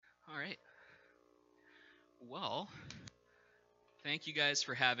Well, thank you guys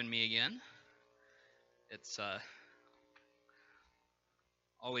for having me again. It's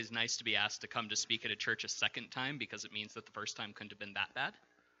always nice to be asked to come to speak at a church a second time because it means that the first time couldn't have been that bad.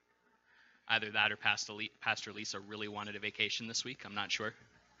 Either that or Pastor Lisa really wanted a vacation this week. I'm not sure.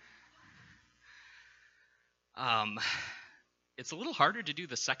 It's a little harder to do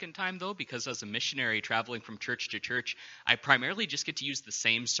the second time, though, because as a missionary traveling from church to church, I primarily just get to use the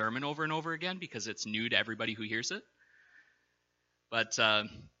same sermon over and over again because it's new to everybody who hears it. But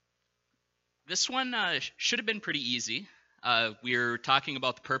this one should have been pretty easy. We're talking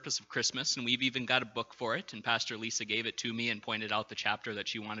about the purpose of Christmas, and we've even got a book for it, and Pastor Lisa gave it to me and pointed out the chapter that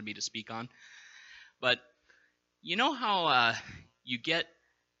she wanted me to speak on. But you know how you get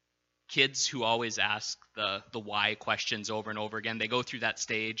kids who always ask the why questions over and over again? They go through that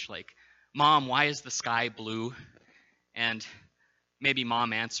stage like, Mom, why is the sky blue? And maybe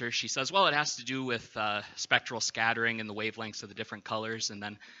Mom answers. She says, well, it has to do with spectral scattering and the wavelengths of the different colors. And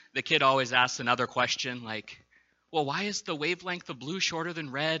then the kid always asks another question like, well, why is the wavelength of blue shorter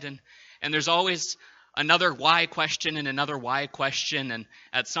than red? And there's always another why question and another why question. And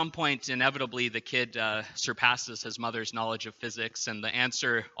at some point, inevitably, the kid surpasses his mother's knowledge of physics. And the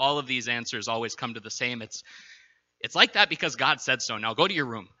answer, all of these answers always come to the same. It's like that because God said so. Now go to your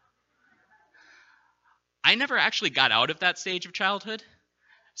room. I never actually got out of that stage of childhood.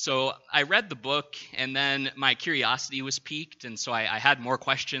 So I read the book, and then my curiosity was piqued, and so I had more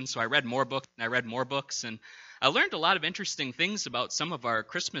questions. So I read more books, and I read more books, and I learned a lot of interesting things about some of our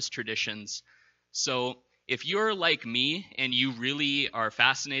Christmas traditions. So if you're like me and you really are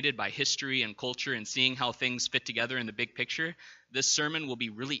fascinated by history and culture and seeing how things fit together in the big picture, this sermon will be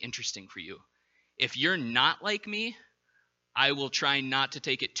really interesting for you. If you're not like me, I will try not to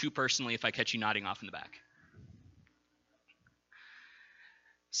take it too personally if I catch you nodding off in the back.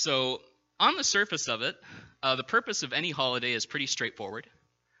 So on the surface of it, the purpose of any holiday is pretty straightforward.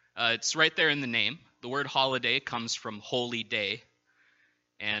 It's right there in the name. The word holiday comes from holy day.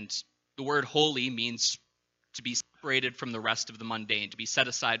 And the word holy means to be separated from the rest of the mundane, to be set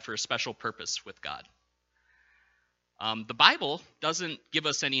aside for a special purpose with God. The Bible doesn't give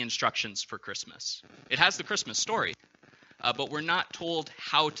us any instructions for Christmas. It has the Christmas story, but we're not told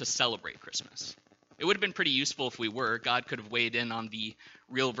how to celebrate Christmas. It would have been pretty useful if we were. God could have weighed in on the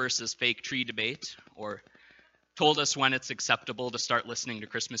real versus fake tree debate, or told us when it's acceptable to start listening to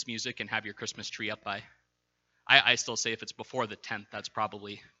Christmas music and have your Christmas tree up by. I still say if it's before the 10th, that's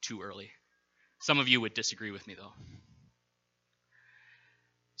probably too early. Some of you would disagree with me, though.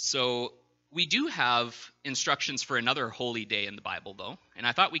 So we do have instructions for another holy day in the Bible, though, and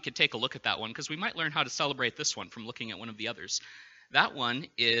I thought we could take a look at that one because we might learn how to celebrate this one from looking at one of the others. That one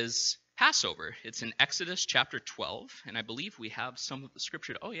is Passover. It's in Exodus chapter 12, and I believe we have some of the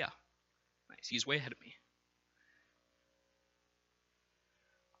scripture. Oh, yeah. Nice. He's way ahead of me.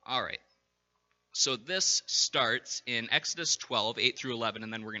 All right. So this starts in Exodus 12, 8 through 11,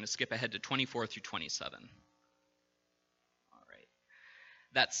 and then we're going to skip ahead to 24 through 27. All right.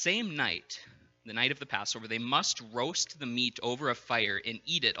 That same night, the night of the Passover, they must roast the meat over a fire and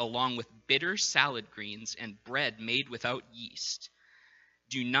eat it along with bitter salad greens and bread made without yeast.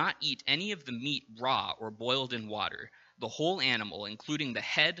 Do not eat any of the meat raw or boiled in water. The whole animal, including the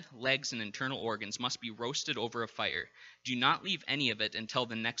head, legs, and internal organs, must be roasted over a fire. Do not leave any of it until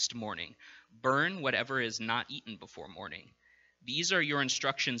the next morning. Burn whatever is not eaten before morning. These are your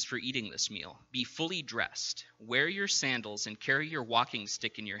instructions for eating this meal. Be fully dressed. Wear your sandals and carry your walking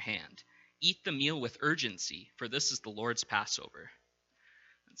stick in your hand. Eat the meal with urgency, for this is the Lord's Passover.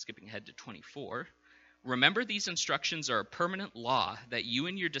 And skipping ahead to 24. Remember, these instructions are a permanent law that you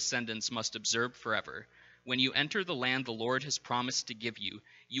and your descendants must observe forever. When you enter the land the Lord has promised to give you,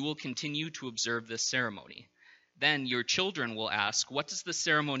 you will continue to observe this ceremony. Then your children will ask, what does the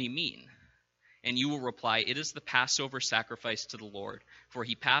ceremony mean? And you will reply, it is the Passover sacrifice to the Lord, for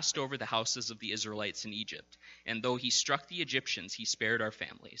he passed over the houses of the Israelites in Egypt. And though he struck the Egyptians, he spared our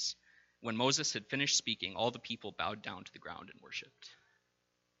families. When Moses had finished speaking, all the people bowed down to the ground and worshipped.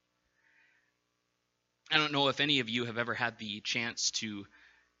 I don't know if any of you have ever had the chance to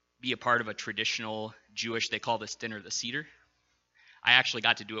be a part of a traditional Jewish, they call this dinner the Seder. I actually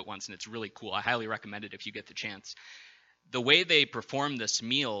got to do it once, and it's really cool. I highly recommend it if you get the chance. The way they perform this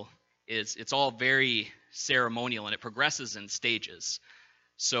meal is it's all very ceremonial, and it progresses in stages.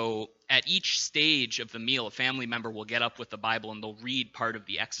 So at each stage of the meal, a family member will get up with the Bible, and they'll read part of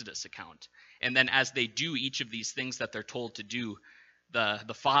the Exodus account. And then as they do each of these things that they're told to do,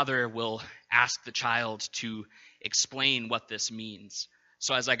 the father will ask the child to explain what this means.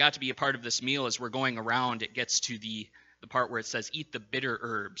 So as I got to be a part of this meal, as we're going around, it gets to the part where it says, eat the bitter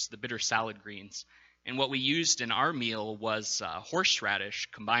herbs, the bitter salad greens. And what we used in our meal was horseradish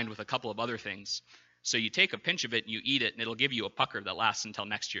combined with a couple of other things. So you take a pinch of it and you eat it, and it'll give you a pucker that lasts until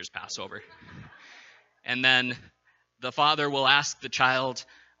next year's Passover. And then the father will ask the child,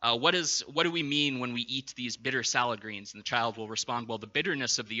 what do we mean when we eat these bitter salad greens? And the child will respond, well, the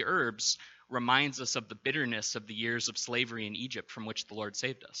bitterness of the herbs reminds us of the bitterness of the years of slavery in Egypt from which the Lord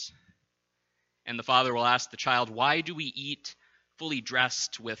saved us. And the father will ask the child, why do we eat fully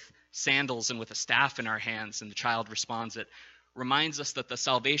dressed with sandals and with a staff in our hands? And the child responds, it reminds us that the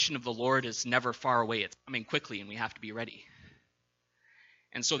salvation of the Lord is never far away. It's coming quickly, and we have to be ready.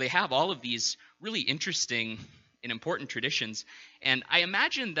 And so they have all of these really interesting and important traditions. And I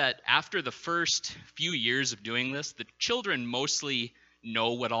imagine that after the first few years of doing this, the children mostly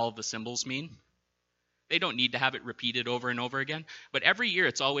know what all of the symbols mean. They don't need to have it repeated over and over again. But every year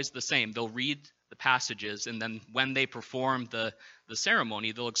it's always the same. They'll read the passages, and then when they perform the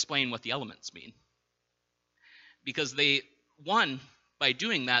ceremony, they'll explain what the elements mean. Because by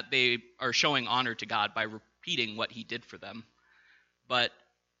doing that, they are showing honor to God by repeating what he did for them. But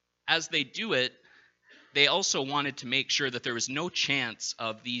as they do it, they also wanted to make sure that there was no chance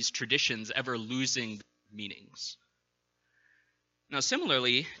of these traditions ever losing meanings. Now,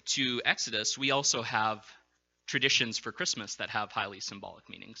 similarly to Exodus, we also have traditions for Christmas that have highly symbolic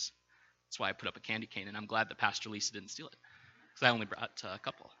meanings. That's why I put up a candy cane, and I'm glad that Pastor Lisa didn't steal it, because I only brought a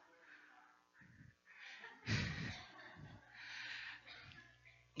couple.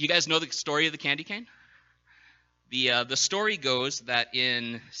 You guys know the story of the candy cane? The story goes that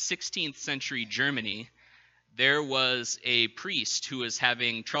in 16th century Germany, there was a priest who was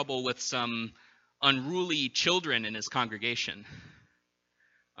having trouble with some unruly children in his congregation.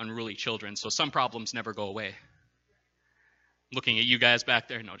 Unruly children, so some problems never go away. Looking at you guys back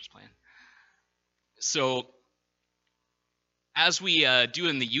there, no, just playing. So, as we do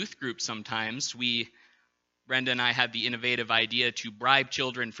in the youth group sometimes, Brenda and I had the innovative idea to bribe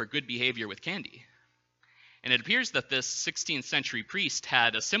children for good behavior with candy. And it appears that this 16th century priest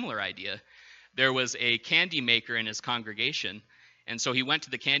had a similar idea. There was a candy maker in his congregation, and so he went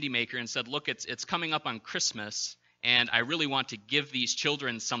to the candy maker and said, look, it's coming up on Christmas, and I really want to give these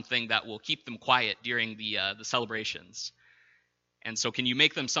children something that will keep them quiet during the celebrations. And so can you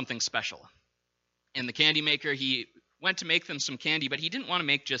make them something special? And the candy maker, he went to make them some candy, but he didn't want to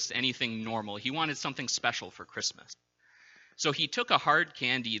make just anything normal. He wanted something special for Christmas. So he took a hard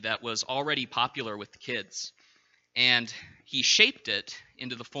candy that was already popular with the kids, and he shaped it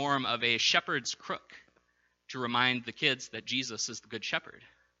into the form of a shepherd's crook to remind the kids that Jesus is the good shepherd.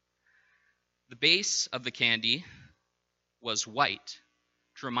 The base of the candy was white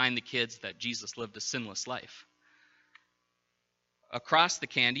to remind the kids that Jesus lived a sinless life. Across the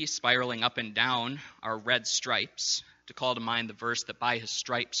candy, spiraling up and down, are red stripes to call to mind the verse that by his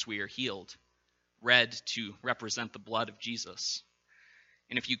stripes we are healed. Red to represent the blood of Jesus.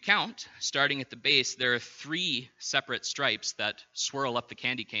 And if you count, starting at the base, there are 3 separate stripes that swirl up the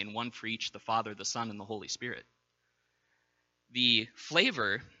candy cane, one for each, the Father, the Son, and the Holy Spirit. The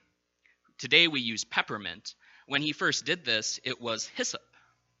flavor, today we use peppermint. When he first did this, it was hyssop.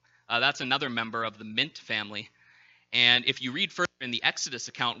 That's another member of the mint family. And if you read further in the Exodus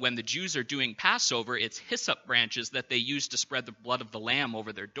account, when the Jews are doing Passover, it's hyssop branches that they use to spread the blood of the lamb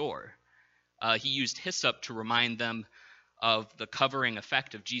over their door. He used hyssop to remind them of the covering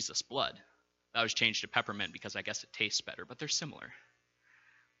effect of Jesus' blood. That was changed to peppermint because I guess it tastes better, but they're similar.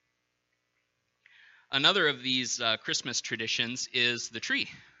 Another of these Christmas traditions is the tree.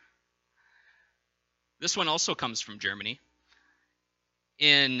 This one also comes from Germany.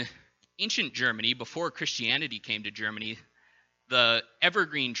 In ancient Germany, before Christianity came to Germany, the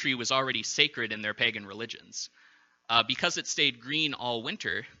evergreen tree was already sacred in their pagan religions. Because it stayed green all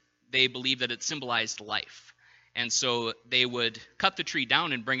winter, they believed that it symbolized life. And so they would cut the tree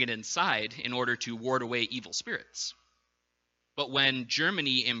down and bring it inside in order to ward away evil spirits. But when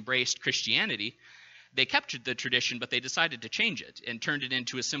Germany embraced Christianity, they kept the tradition, but they decided to change it and turned it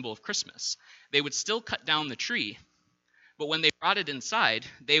into a symbol of Christmas. They would still cut down the tree, but when they brought it inside,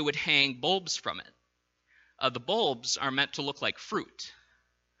 they would hang bulbs from it. The bulbs are meant to look like fruit.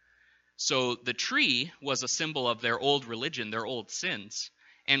 So the tree was a symbol of their old religion, their old sins.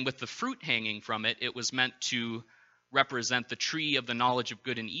 And with the fruit hanging from it, it was meant to represent the tree of the knowledge of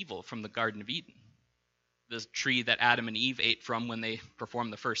good and evil from the Garden of Eden, the tree that Adam and Eve ate from when they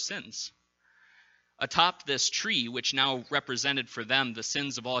performed the first sins. Atop this tree, which now represented for them the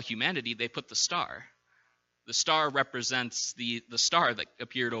sins of all humanity, they put the star. The star represents the star that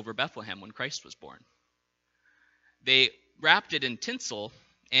appeared over Bethlehem when Christ was born. They wrapped it in tinsel,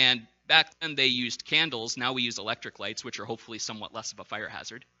 and back then they used candles. Now we use electric lights, which are hopefully somewhat less of a fire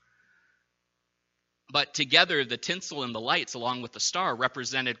hazard. But together, the tinsel and the lights, along with the star,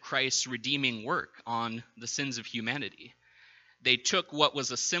 represented Christ's redeeming work on the sins of humanity. They took what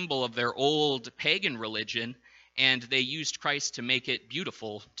was a symbol of their old pagan religion, and they used Christ to make it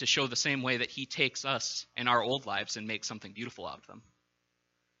beautiful, to show the same way that he takes us in our old lives and makes something beautiful out of them.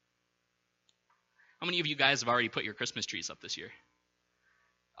 How many of you guys have already put your Christmas trees up this year?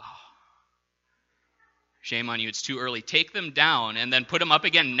 Oh, shame on you, it's too early. Take them down and then put them up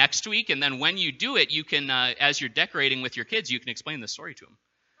again next week, and then when you do it, you can, as you're decorating with your kids, you can explain the story to them.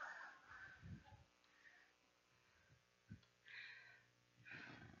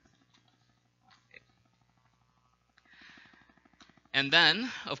 And then,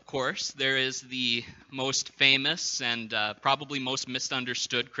 of course, there is the most famous and probably most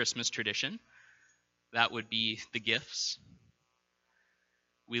misunderstood Christmas tradition. That would be the gifts.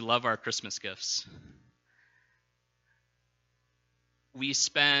 We love our Christmas gifts. We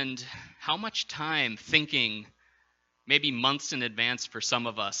spend how much time thinking, maybe months in advance for some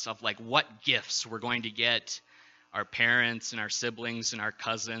of us, of like what gifts we're going to get our parents and our siblings and our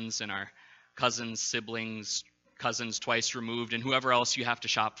cousins siblings, cousins twice removed, and whoever else you have to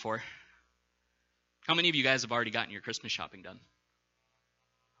shop for. How many of you guys have already gotten your Christmas shopping done?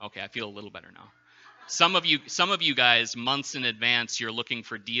 Okay, I feel a little better now. Some of you guys, months in advance, you're looking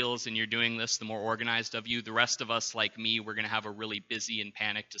for deals and you're doing this, the more organized of you. The rest of us, like me, we're going to have a really busy and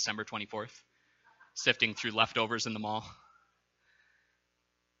panicked December 24th, sifting through leftovers in the mall.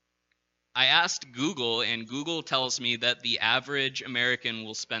 I asked Google, and Google tells me that the average American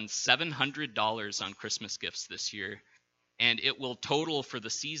will spend $700 on Christmas gifts this year, and it will total for the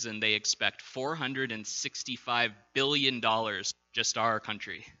season, they expect $465 billion, just our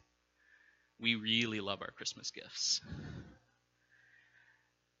country. We really love our Christmas gifts.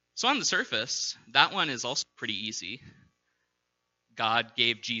 So on the surface, that one is also pretty easy. God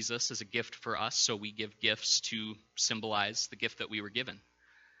gave Jesus as a gift for us, so we give gifts to symbolize the gift that we were given.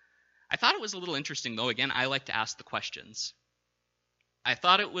 I thought it was a little interesting, though. Again, I like to ask the questions. I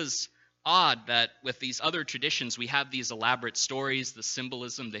thought it was odd that with these other traditions, we have these elaborate stories, the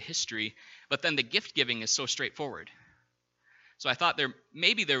symbolism, the history, but then the gift giving is so straightforward. So I thought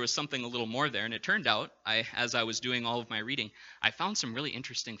maybe there was something a little more there, and it turned out, as I was doing all of my reading, I found some really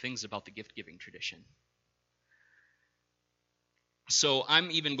interesting things about the gift giving tradition. So I'm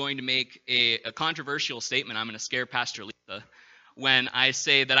even going to make a controversial statement. I'm going to scare Pastor Lisa when I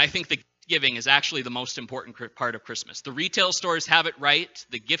say that I think the gift giving is actually the most important part of Christmas. The retail stores have it right.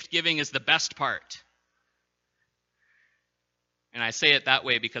 The gift giving is the best part. And I say it that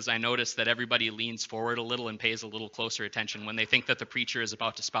way because I notice that everybody leans forward a little and pays a little closer attention when they think that the preacher is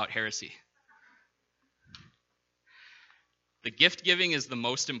about to spout heresy. The gift giving is the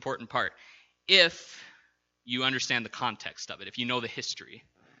most important part if you understand the context of it, if you know the history.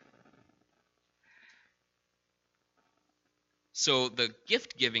 So the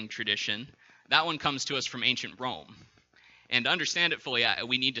gift-giving tradition, that one comes to us from ancient Rome. And to understand it fully,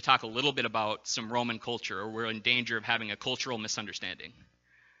 we need to talk a little bit about some Roman culture, or we're in danger of having a cultural misunderstanding.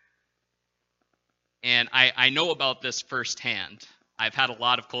 And I know about this firsthand. I've had a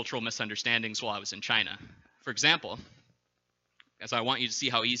lot of cultural misunderstandings while I was in China. For example, as I want you to see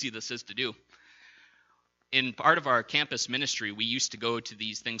how easy this is to do, in part of our campus ministry, we used to go to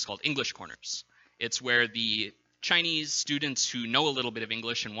these things called English corners. It's where the Chinese students who know a little bit of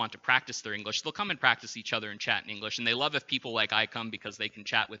English and want to practice their English, they'll come and practice each other and chat in English. And they love if people like I come because they can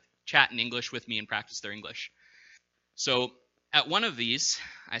chat in English with me and practice their English. So at one of these,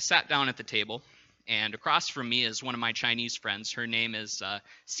 I sat down at the table, and across from me is one of my Chinese friends. Her name is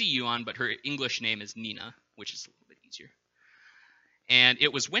Si Yuan, but her English name is Nina, which is a little bit easier. And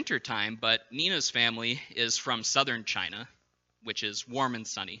it was winter time, but Nina's family is from southern China, which is warm and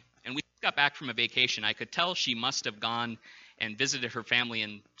sunny. And we got back from a vacation. I could tell she must have gone and visited her family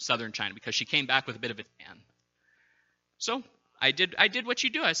in southern China because she came back with a bit of a tan. So I did what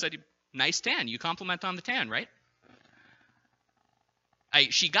you do. I said, nice tan. You compliment on the tan, right?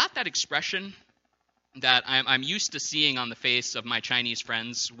 She got that expression that I'm used to seeing on the face of my Chinese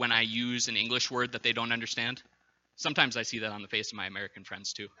friends when I use an English word that they don't understand. Sometimes I see that on the face of my American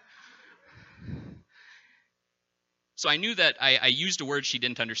friends too. So I knew that I used a word she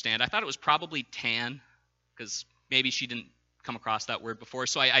didn't understand. I thought it was probably tan, because maybe she didn't come across that word before.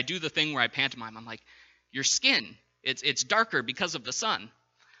 So I do the thing where I pantomime. I'm like, your skin, it's darker because of the sun.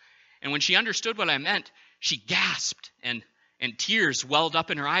 And when she understood what I meant, she gasped, and tears welled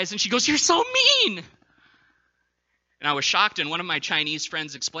up in her eyes, and she goes, "You're so mean!" And I was shocked, and one of my Chinese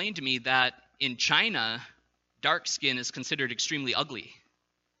friends explained to me that in China, dark skin is considered extremely ugly.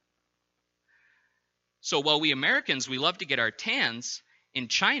 So while we Americans, we love to get our tans, in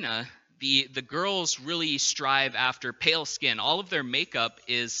China, the girls really strive after pale skin. All of their makeup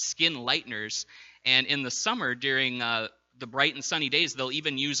is skin lighteners, and in the summer, during the bright and sunny days, they'll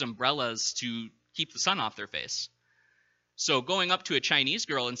even use umbrellas to keep the sun off their face. So going up to a Chinese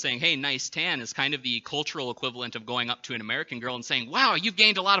girl and saying, "Hey, nice tan," is kind of the cultural equivalent of going up to an American girl and saying, "Wow, you've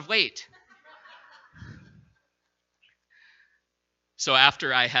gained a lot of weight." So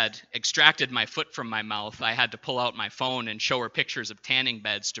after I had extracted my foot from my mouth, I had to pull out my phone and show her pictures of tanning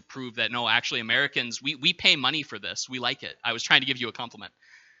beds to prove that, no, actually Americans, we pay money for this. We like it. I was trying to give you a compliment.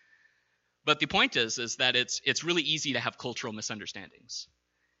 But the point is that it's really easy to have cultural misunderstandings.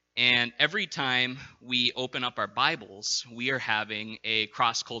 And every time we open up our Bibles, we are having a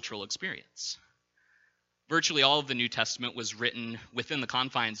cross-cultural experience. Virtually all of the New Testament was written within the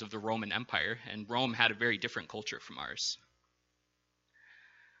confines of the Roman Empire, and Rome had a very different culture from ours.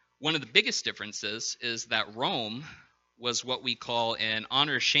 One of the biggest differences is that Rome was what we call an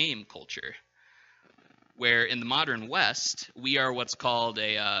honor-shame culture, where in the modern West, we are what's called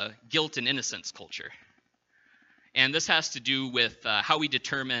a guilt and innocence culture. And this has to do with how we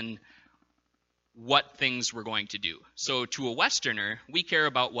determine what things we're going to do. So to a Westerner, we care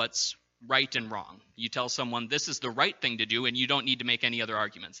about what's right and wrong. You tell someone this is the right thing to do, and you don't need to make any other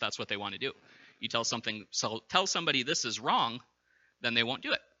arguments. That's what they want to do. You tell somebody this is wrong, then they won't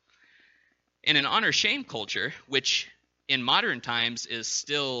do it. In an honor-shame culture, which in modern times is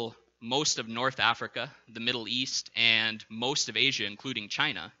still most of North Africa, the Middle East, and most of Asia, including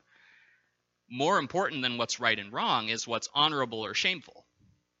China, more important than what's right and wrong is what's honorable or shameful.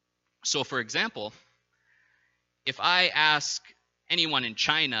 So, for example, if I ask anyone in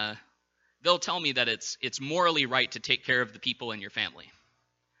China, they'll tell me that it's morally right to take care of the people in your family.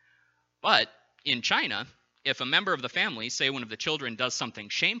 But in China, if a member of the family, say one of the children, does something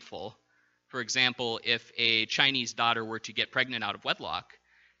shameful, for example, if a Chinese daughter were to get pregnant out of wedlock,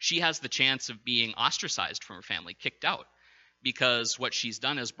 she has the chance of being ostracized from her family, kicked out, because what she's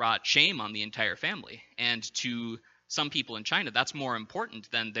done has brought shame on the entire family. And to some people in China, that's more important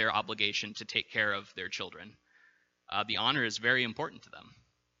than their obligation to take care of their children. The honor is very important to them.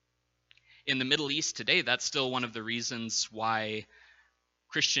 In the Middle East today, that's still one of the reasons why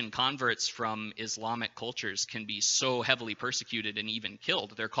Christian converts from Islamic cultures can be so heavily persecuted and even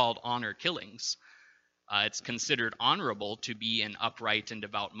killed. They're called honor killings. It's considered honorable to be an upright and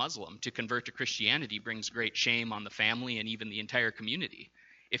devout Muslim. To convert to Christianity brings great shame on the family and even the entire community.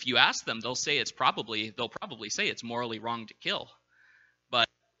 If you ask them, they'll probably say it's morally wrong to kill. But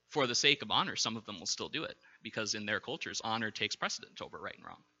for the sake of honor, some of them will still do it, because in their cultures, honor takes precedence over right and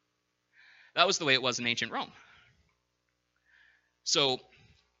wrong. That was the way it was in ancient Rome. So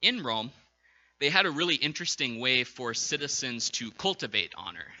in Rome, they had a really interesting way for citizens to cultivate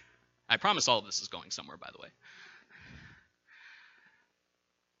honor. I promise all of this is going somewhere, by the way.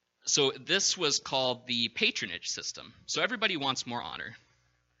 So this was called the patronage system. So everybody wants more honor.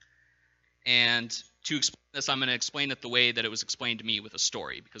 And to explain this, I'm going to explain it the way that it was explained to me with a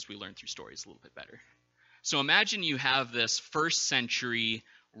story, because we learn through stories a little bit better. So imagine you have this first century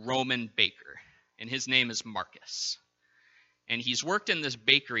Roman baker, and his name is Marcus. And he's worked in this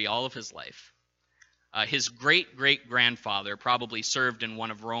bakery all of his life. His great-great-grandfather probably served in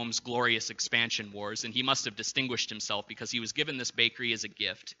one of Rome's glorious expansion wars, and he must have distinguished himself because he was given this bakery as a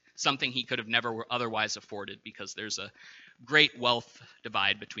gift, something he could have never otherwise afforded, because there's a great wealth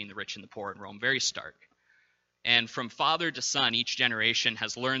divide between the rich and the poor in Rome, very stark. And from father to son, each generation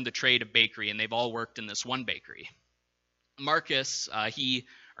has learned the trade of bakery, and they've all worked in this one bakery. Marcus, he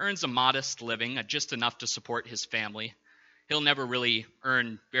earns a modest living, just enough to support his family. He'll never really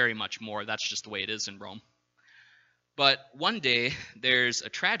earn very much more. That's just the way it is in Rome. But one day, there's a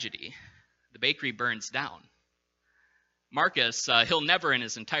tragedy. The bakery burns down. Marcus, he'll never in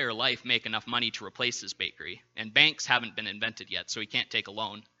his entire life make enough money to replace his bakery. And banks haven't been invented yet, so he can't take a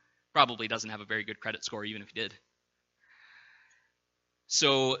loan. Probably doesn't have a very good credit score, even if he did.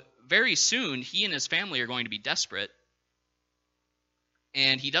 So very soon, he and his family are going to be desperate.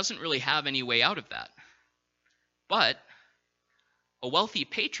 And he doesn't really have any way out of that. But a wealthy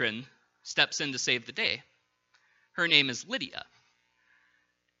patron steps in to save the day. Her name is Lydia.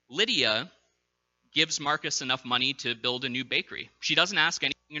 Lydia gives Marcus enough money to build a new bakery. She doesn't ask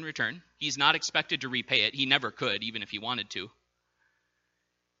anything in return. He's not expected to repay it. He never could, even if he wanted to.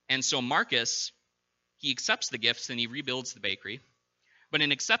 And so Marcus, he accepts the gifts and he rebuilds the bakery. But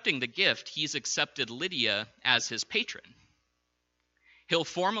in accepting the gift, he's accepted Lydia as his patron. He'll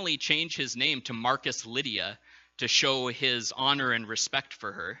formally change his name to Marcus Lydia to show his honor and respect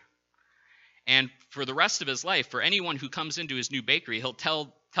for her. And for the rest of his life, for anyone who comes into his new bakery, he'll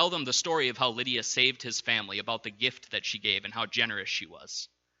tell them the story of how Lydia saved his family, about the gift that she gave and how generous she was.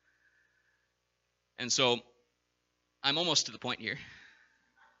 And so I'm almost to the point here.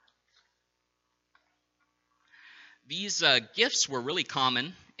 These gifts were really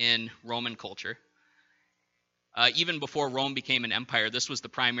common in Roman culture. Even before Rome became an empire, this was the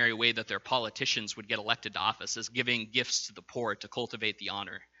primary way that their politicians would get elected to office, is giving gifts to the poor to cultivate the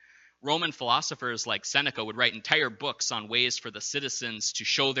honor. Roman philosophers like Seneca would write entire books on ways for the citizens to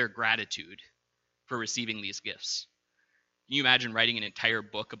show their gratitude for receiving these gifts. Can you imagine writing an entire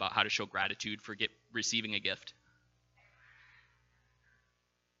book about how to show gratitude for receiving a gift?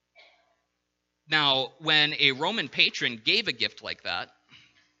 Now, when a Roman patron gave a gift like that,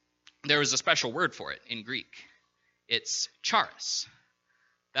 there was a special word for it in Greek. It's charis.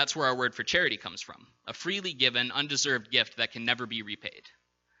 That's where our word for charity comes from. A freely given, undeserved gift that can never be repaid.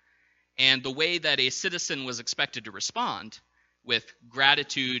 And the way that a citizen was expected to respond with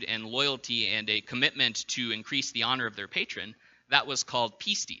gratitude and loyalty and a commitment to increase the honor of their patron, that was called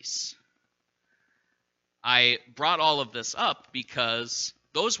pistis. I brought all of this up because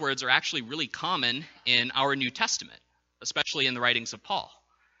those words are actually really common in our New Testament, especially in the writings of Paul.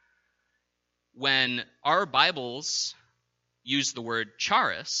 When our Bibles use the word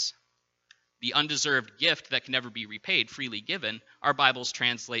charis, the undeserved gift that can never be repaid, freely given, our Bibles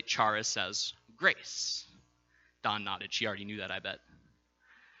translate charis as grace. Dawn nodded. She already knew that, I bet.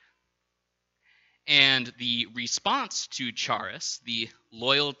 And the response to charis, the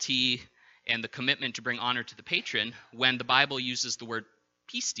loyalty and the commitment to bring honor to the patron, when the Bible uses the word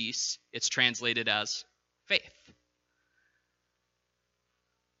pistis, it's translated as faith.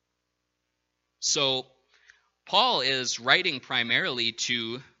 So Paul is writing primarily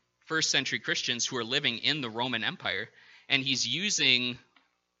to first century Christians who are living in the Roman Empire, and he's using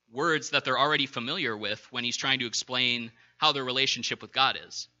words that they're already familiar with when he's trying to explain how their relationship with God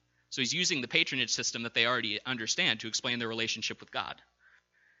is. So he's using the patronage system that they already understand to explain their relationship with God.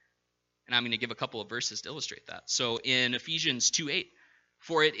 And I'm going to give a couple of verses to illustrate that. So in Ephesians 2:8,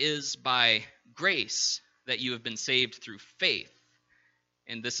 for it is by grace that you have been saved through faith.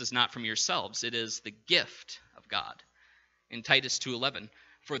 And this is not from yourselves, it is the gift of God. In Titus 2:11,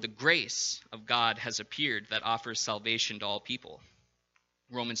 for the grace of God has appeared that offers salvation to all people.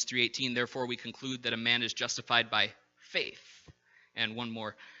 Romans 3:18, therefore we conclude that a man is justified by faith. And one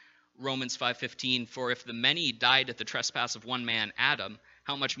more, Romans 5:15, for if the many died at the trespass of one man, Adam,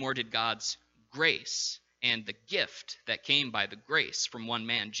 how much more did God's grace and the gift that came by the grace from one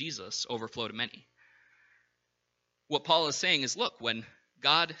man, Jesus, overflow to many? What Paul is saying is, look, when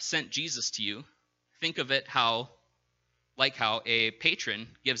God sent Jesus to you, think of it like how a patron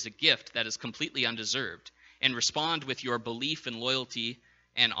gives a gift that is completely undeserved, and respond with your belief and loyalty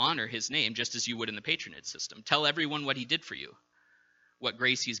and honor his name just as you would in the patronage system. Tell everyone what he did for you, what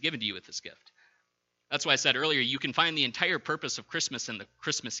grace he's given to you with this gift. That's why I said earlier, you can find the entire purpose of Christmas in the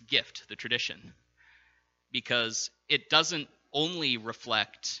Christmas gift, the tradition, because it doesn't only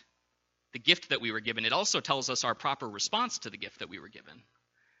reflect the gift that we were given, it also tells us our proper response to the gift that we were given,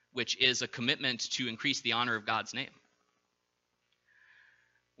 which is a commitment to increase the honor of God's name.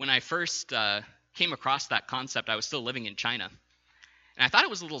 When I first came across that concept, I was still living in China, and I thought it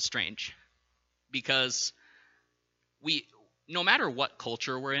was a little strange because no matter what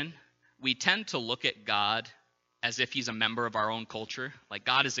culture we're in, we tend to look at God as if he's a member of our own culture, like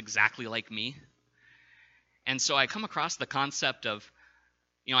God is exactly like me. And so I come across the concept of,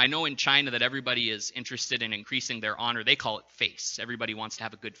 I know in China that everybody is interested in increasing their honor. They call it face. Everybody wants to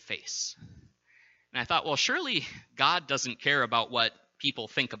have a good face. And I thought, well, surely God doesn't care about what people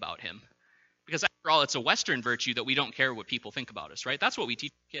think about him. Because after all, it's a Western virtue that we don't care what people think about us, right? That's what we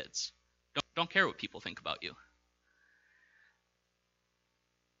teach kids. Don't care what people think about you.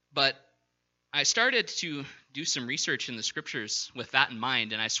 But I started to do some research in the scriptures with that in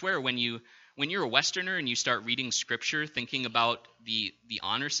mind, and I swear when you're a Westerner and you start reading scripture thinking about the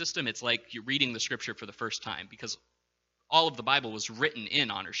honor system, it's like you're reading the scripture for the first time, because all of the Bible was written in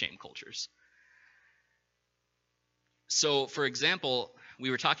honor-shame cultures. So, for example, we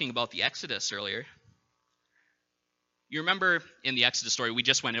were talking about the Exodus earlier. You remember in the Exodus story, we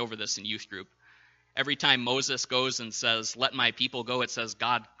just went over this in youth group. Every time Moses goes and says, let my people go, it says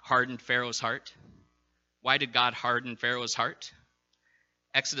God hardened Pharaoh's heart. Why did God harden Pharaoh's heart?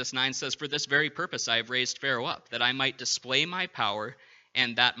 Exodus 9 says, for this very purpose I have raised Pharaoh up, that I might display my power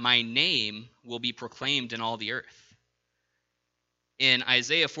and that my name will be proclaimed in all the earth. In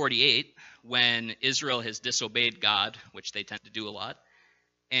Isaiah 48, when Israel has disobeyed God, which they tend to do a lot,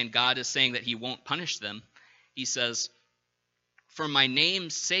 and God is saying that he won't punish them, he says, for my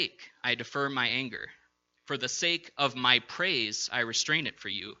name's sake I defer my anger. For the sake of my praise I restrain it for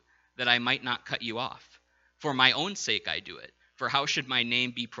you, that I might not cut you off. For my own sake I do it. For how should my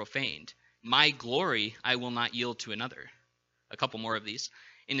name be profaned? My glory I will not yield to another. A couple more of these.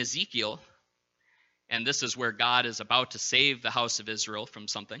 In Ezekiel, and this is where God is about to save the house of Israel from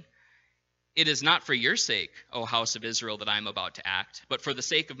something. It is not for your sake, O house of Israel, that I am about to act, but for the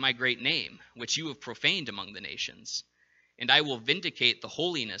sake of my great name, which you have profaned among the nations. And I will vindicate the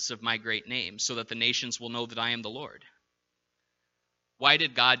holiness of my great name, so that the nations will know that I am the Lord. Why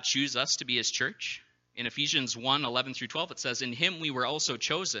did God choose us to be his church? In Ephesians 1:11-12, it says, in him we were also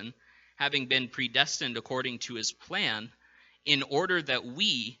chosen, having been predestined according to his plan, in order that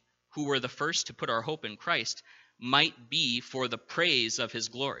we, who were the first to put our hope in Christ, might be for the praise of his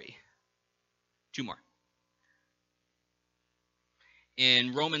glory. Two more.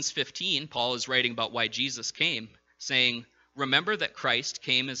 In Romans 15, Paul is writing about why Jesus came, saying, remember that Christ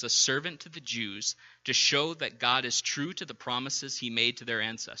came as a servant to the Jews to show that God is true to the promises he made to their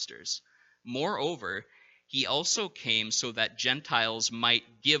ancestors. Moreover, he also came so that Gentiles might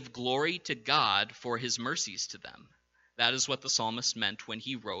give glory to God for his mercies to them. That is what the psalmist meant when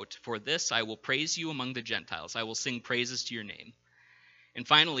he wrote, for this I will praise you among the Gentiles. I will sing praises to your name. And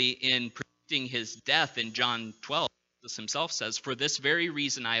finally, in predicting his death in John 12, Jesus himself says, for this very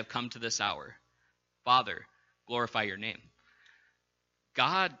reason I have come to this hour. Father, glorify your name.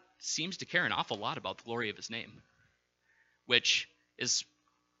 God seems to care an awful lot about the glory of his name, which is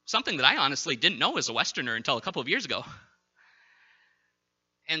something that I honestly didn't know as a Westerner until a couple of years ago.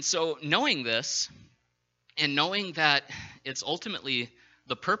 And so knowing this, and knowing that it's ultimately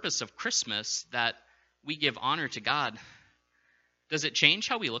the purpose of Christmas that we give honor to God, does it change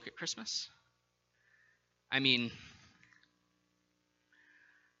how we look at Christmas? I mean,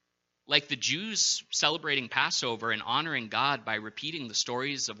 like the Jews celebrating Passover and honoring God by repeating the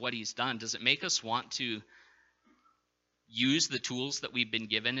stories of what he's done, does it make us want to use the tools that we've been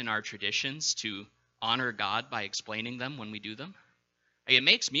given in our traditions to honor God by explaining them when we do them? It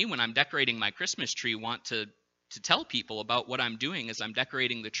makes me, when I'm decorating my Christmas tree, want to tell people about what I'm doing as I'm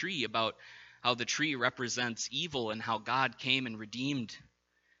decorating the tree, about how the tree represents evil and how God came and redeemed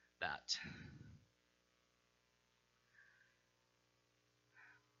that.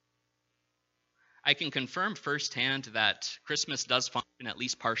 I can confirm firsthand that Christmas does function at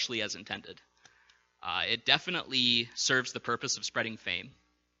least partially as intended. It definitely serves the purpose of spreading fame.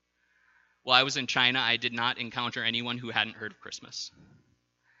 While I was in China, I did not encounter anyone who hadn't heard of Christmas.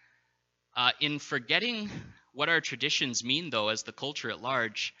 In forgetting what our traditions mean, though, as the culture at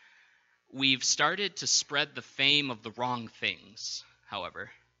large, we've started to spread the fame of the wrong things, however.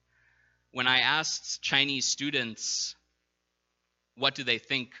 When I asked Chinese students what do they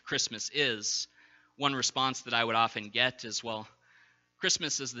think Christmas is, one response that I would often get is, well,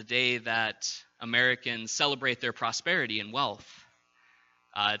 Christmas is the day that Americans celebrate their prosperity and wealth.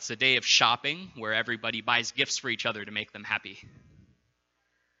 It's a day of shopping where everybody buys gifts for each other to make them happy.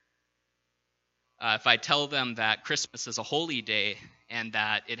 If I tell them that Christmas is a holy day and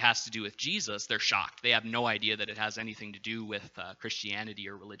that it has to do with Jesus, they're shocked. They have no idea that it has anything to do with Christianity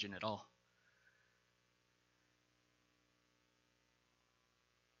or religion at all.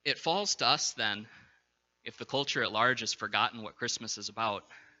 It falls to us then, if the culture at large has forgotten what Christmas is about,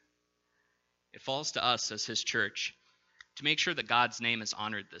 it falls to us as his church to make sure that God's name is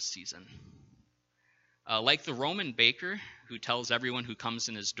honored this season. Like the Roman baker who tells everyone who comes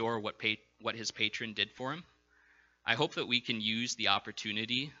in his door what his patron did for him, I hope that we can use the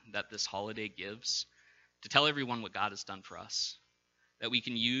opportunity that this holiday gives to tell everyone what God has done for us. That we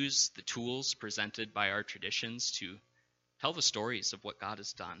can use the tools presented by our traditions to tell the stories of what God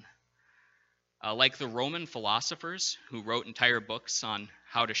has done. Like the Roman philosophers who wrote entire books on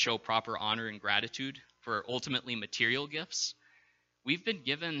how to show proper honor and gratitude for ultimately material gifts, we've been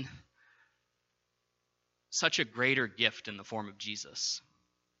given such a greater gift in the form of Jesus.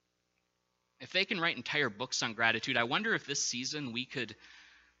 If they can write entire books on gratitude, I wonder if this season we could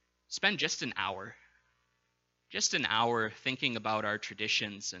spend just an hour thinking about our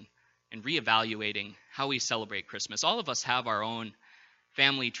traditions and reevaluating how we celebrate Christmas. All of us have our own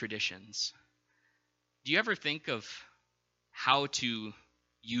family traditions. Do you ever think of how to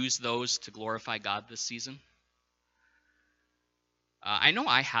use those to glorify God this season? I know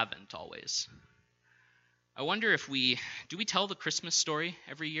I haven't always. I wonder if we tell the Christmas story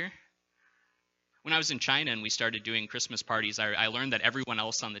every year? When I was in China and we started doing Christmas parties, I learned that everyone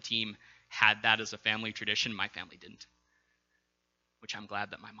else on the team had that as a family tradition. My family didn't, which I'm glad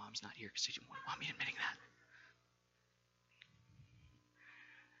that my mom's not here because she didn't want me admitting that.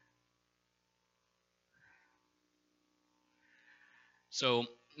 So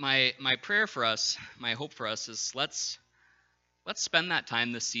my prayer for us, my hope for us is let's spend that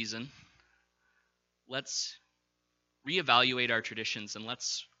time this season. Let's reevaluate our traditions and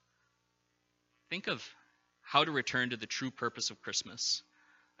let's think of how to return to the true purpose of Christmas.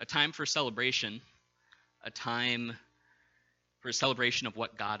 A time for celebration, a time for a celebration of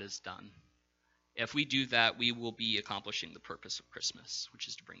what God has done. If we do that, we will be accomplishing the purpose of Christmas, which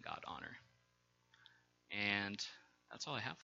is to bring God honor. And that's all I have.